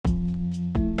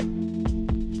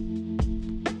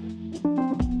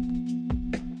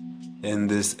in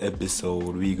this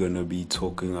episode, we're gonna be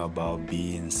talking about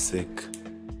being sick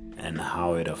and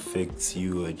how it affects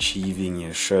you achieving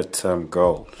your short-term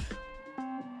goals.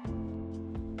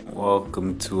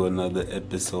 Welcome to another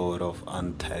episode of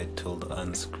Untitled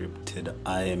Unscripted.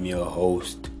 I am your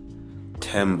host,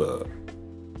 Timber,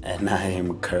 and I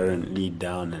am currently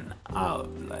down and out.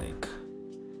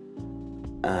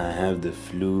 I have the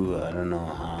flu. I don't know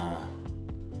how,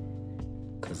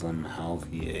 cause I'm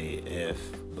healthy AF.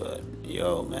 But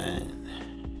yo, man,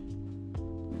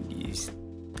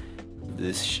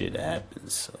 this shit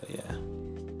happens. So yeah.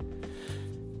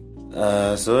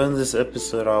 So in this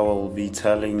episode, I will be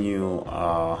telling you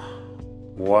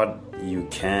what you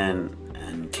can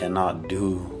and cannot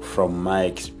do from my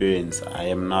experience. I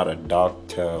am not a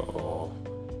doctor or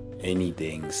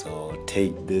anything, so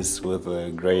take this with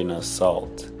a grain of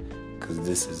salt, because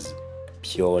this is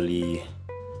purely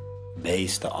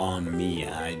based on me.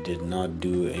 I did not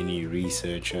do any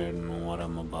research on what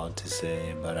I'm about to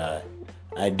say, but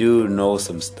I do know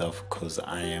some stuff because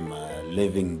I am a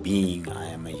living being. I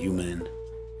am a human,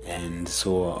 and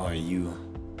so are you.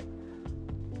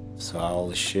 So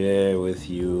I'll share with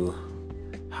you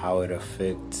how it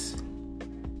affects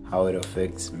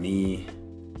me.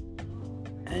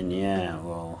 And yeah,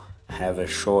 we'll have a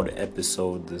short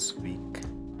episode this week.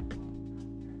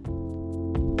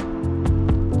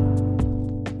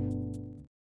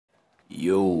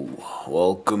 Yo,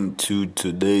 welcome to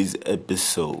today's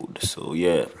episode. So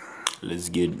yeah, let's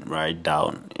get right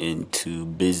down into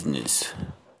business.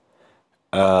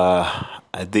 I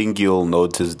think you'll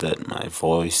notice that my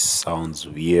voice sounds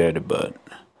weird, but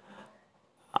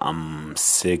I'm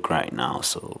sick right now,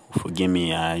 so forgive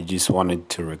me. I just wanted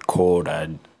to record.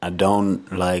 I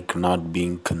don't like not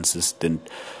being consistent,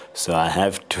 so I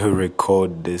have to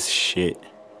record this shit.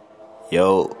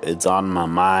 Yo, it's on my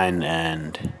mind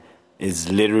and it's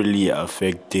literally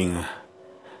affecting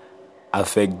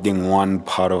one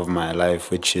part of my life,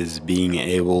 which is being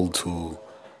able to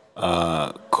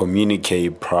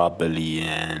communicate properly.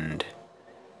 And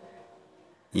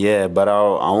yeah, but I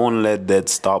won't let that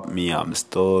stop me. I'm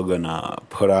still gonna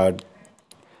put out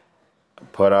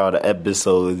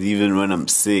episodes even when I'm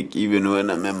sick, even when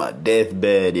I'm in my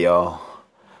deathbed, y'all,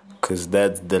 because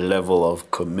that's the level of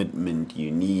commitment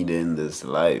you need in this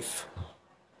life.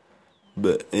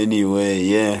 But anyway,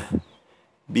 yeah,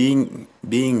 being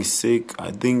sick,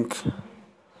 I think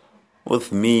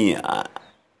with me,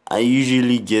 I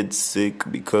usually get sick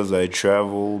because I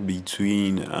travel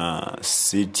between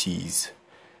cities,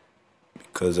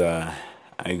 because I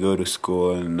go to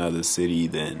school in another city,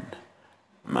 then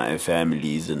my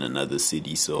family's in another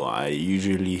city, so I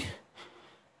usually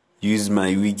use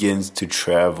my weekends to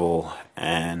travel,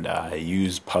 and I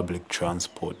use public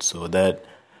transport, so that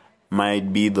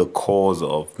might be the cause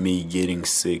of me getting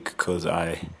sick, because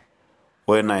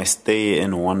when I stay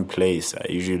in one place, I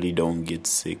usually don't get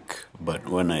sick, but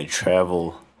when I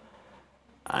travel,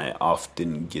 I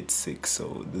often get sick.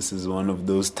 So this is one of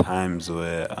those times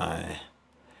where I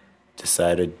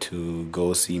decided to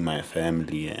go see my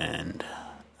family, and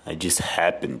I just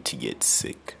happened to get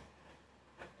sick.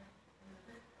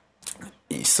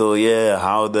 So yeah,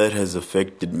 how that has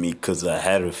affected me, because I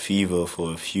had a fever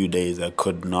for a few days. I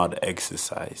could not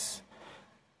exercise,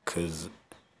 because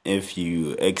if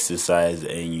you exercise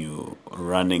and you're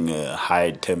running a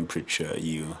high temperature,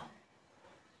 you're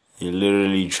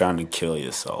literally trying to kill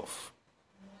yourself.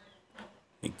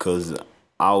 Because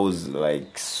I was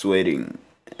like sweating,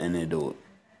 and it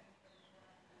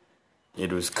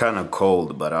was kind of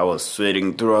cold, but I was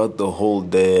sweating throughout the whole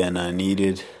day, and I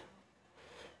needed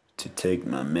to take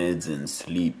my meds and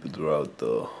sleep I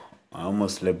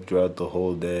almost slept throughout the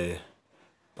whole day.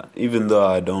 But even though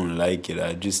I don't like it,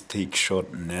 I just take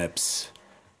short naps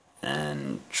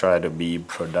and try to be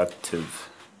productive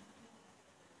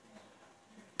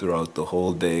throughout the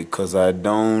whole day, because I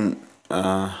don't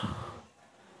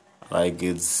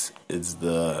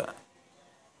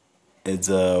it's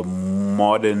a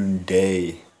modern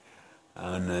day. I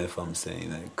don't know if I'm saying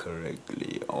that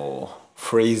correctly or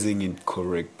phrasing it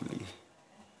correctly.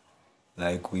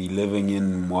 Like, we living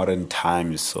in modern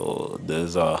times, so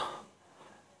there's a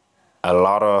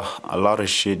lot of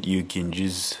shit you can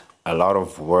just, a lot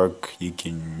of work you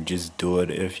can just do it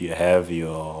if you have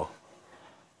your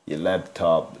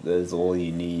laptop. That's all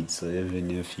you need. So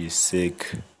even if you're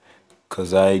sick,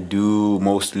 because I do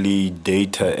mostly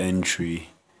data entry,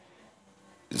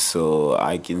 so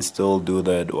I can still do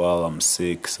that while I'm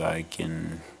sick. So I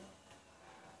can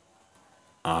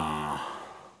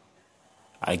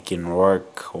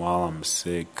work while I'm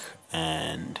sick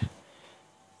and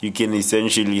you can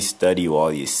essentially study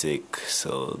while you're sick,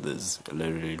 so there's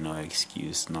literally no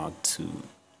excuse not to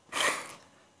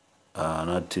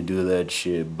do that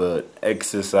shit. But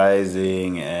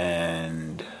exercising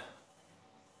and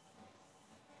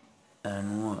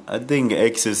what? I think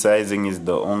exercising is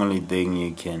the only thing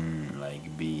you can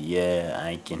like be. Yeah,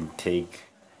 I can take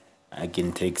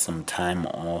some time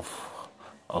off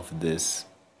of this,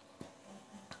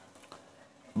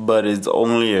 but it's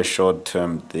only a short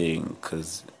term thing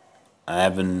because I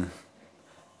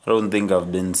don't think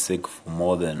I've been sick for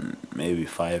more than maybe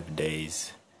 5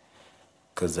 days.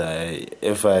 Cause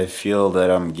if I feel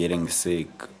that I'm getting sick,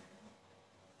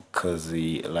 cause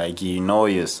like you know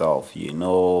yourself, you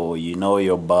know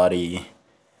your body.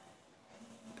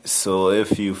 So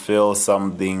if you feel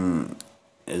something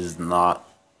is not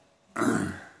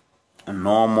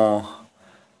normal,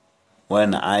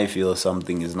 when I feel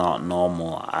something is not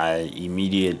normal, I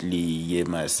immediately give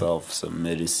myself some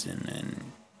medicine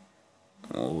and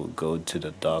will go to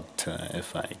the doctor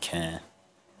if I can.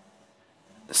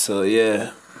 So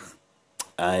yeah,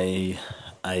 I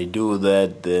do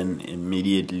that, then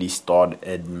immediately start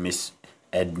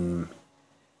administering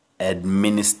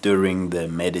the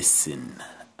medicine.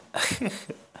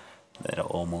 That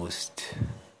almost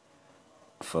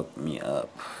fucked me up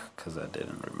because I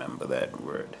didn't remember that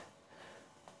word.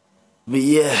 But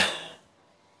yeah,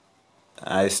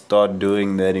 I start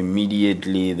doing that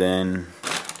immediately. Then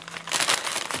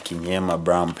you can hear my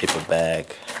brown paper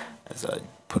bag as I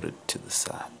put it to the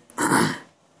side.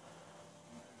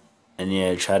 And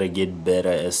yeah, try to get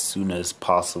better as soon as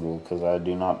possible because I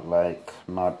do not like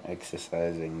not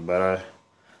exercising. But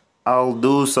I'll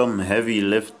do some heavy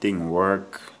lifting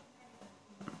work,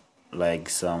 like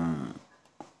some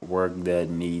work that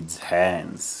needs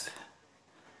hands.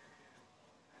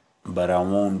 But I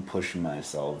won't push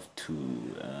myself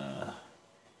to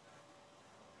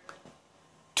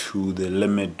the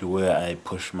limit where I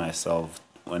push myself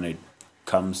when it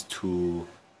comes to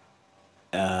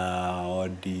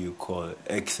what do you call it,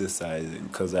 exercising,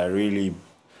 because I really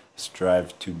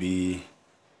strive to be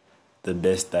the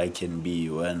best I can be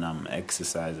when I'm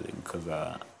exercising, because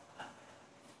I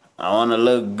want to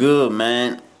look good,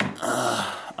 man.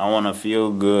 I want to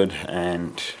feel good,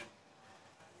 and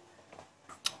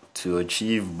to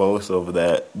achieve both of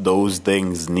those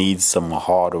things needs some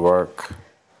hard work.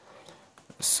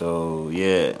 So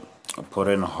yeah, put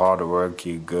in hard work,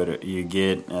 you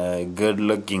get a good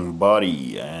looking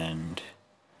body and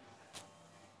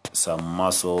some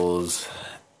muscles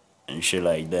and shit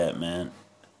like that, man.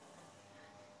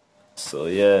 So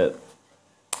yeah,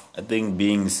 I think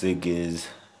being sick is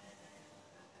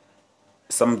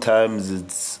sometimes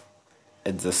it's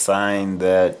a sign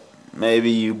that maybe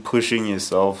you pushing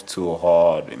yourself too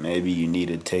hard. Maybe you need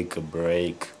to take a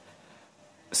break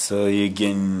so you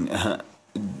can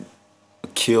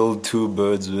kill two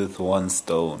birds with one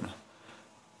stone.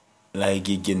 Like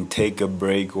you can take a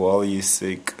break while you're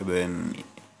sick, then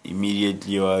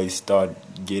immediately while you start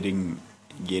getting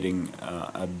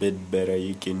a bit better,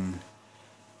 you can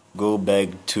go back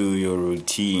to your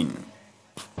routine.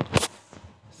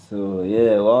 So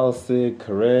yeah, while sick,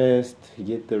 rest,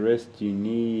 get the rest you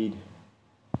need.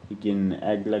 You can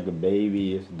act like a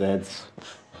baby if that's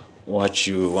what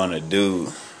you want to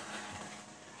do,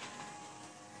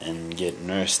 and get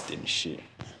nursed and shit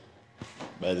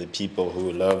by the people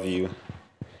who love you.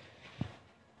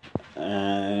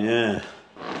 Yeah.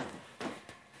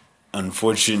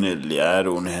 Unfortunately, I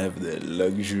don't have that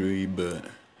luxury, but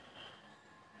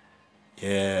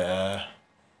yeah,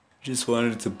 just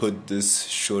wanted to put this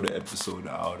short episode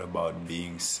out about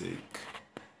being sick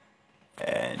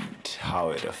and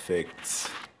how it affects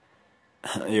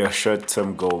your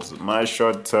short-term goals. My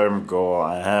short-term goal,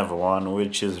 I have one,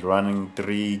 which is running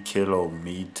 3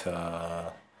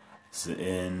 kilometers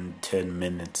in 10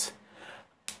 minutes.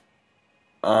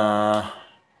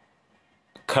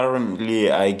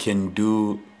 Currently I can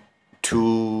do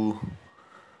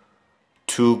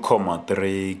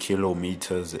 2.3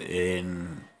 kilometers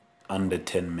in under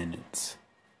 10 minutes.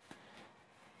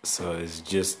 So it's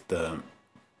just a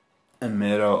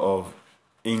matter of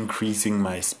increasing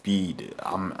my speed.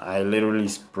 I literally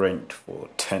sprint for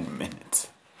 10 minutes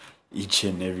each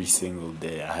and every single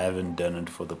day. I haven't done it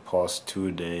for the past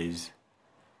 2 days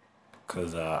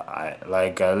because I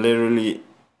literally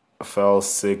fell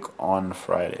sick on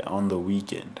Friday, on the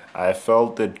weekend. I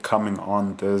felt it coming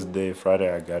on Thursday.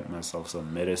 Friday I got myself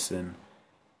some medicine.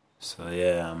 So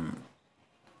yeah, I'm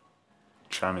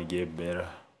trying to get better.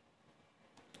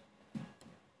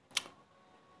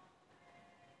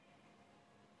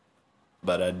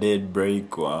 But I did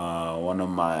break one of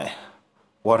my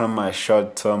one of my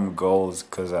short-term goals,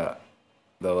 because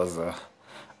there was a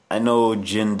I know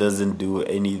gin doesn't do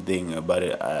anything about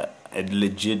it. It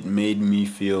legit made me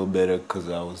feel better because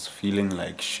I was feeling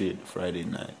like shit Friday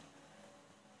night.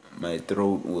 My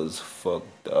throat was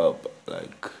fucked up.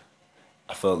 Like,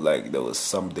 I felt like there was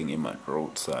something in my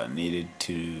throat, so I needed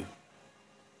to.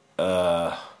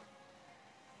 I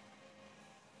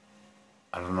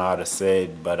don't know how to say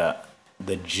it, but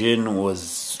the gin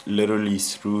was literally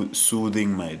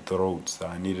soothing my throat, so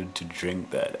I needed to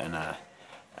drink that,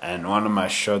 and one of my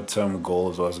short-term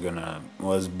goals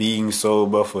was being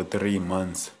sober for 3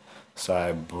 months. So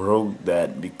I broke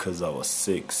that because I was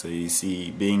sick. So you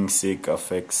see, being sick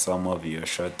affects some of your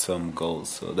short-term goals.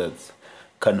 So that's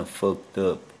kind of fucked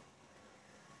up.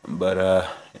 But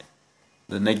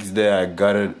the next day I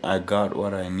got it. I got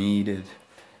what I needed,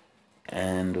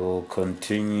 and will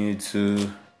continue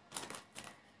to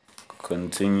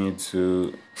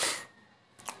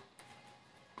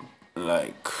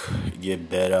like get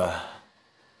better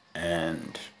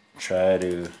and try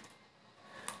to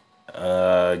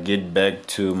get back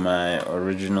to my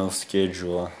original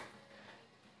schedule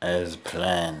as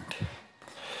planned.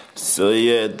 So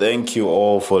yeah, thank you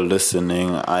all for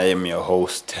listening. I am your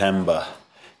host Temba.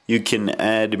 You can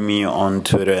add me on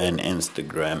Twitter and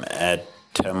Instagram at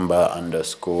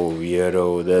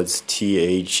Temba_weirdo. That's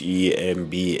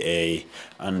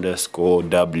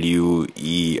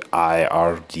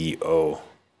THEMBA_WEIRDO.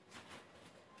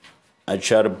 I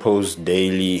try to post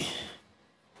daily,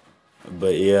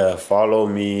 but yeah, follow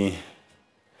me.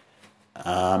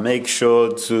 Make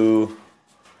sure to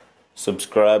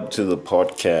subscribe to the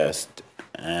podcast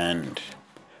and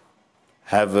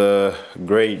have a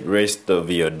great rest of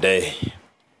your day.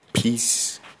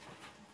 Peace.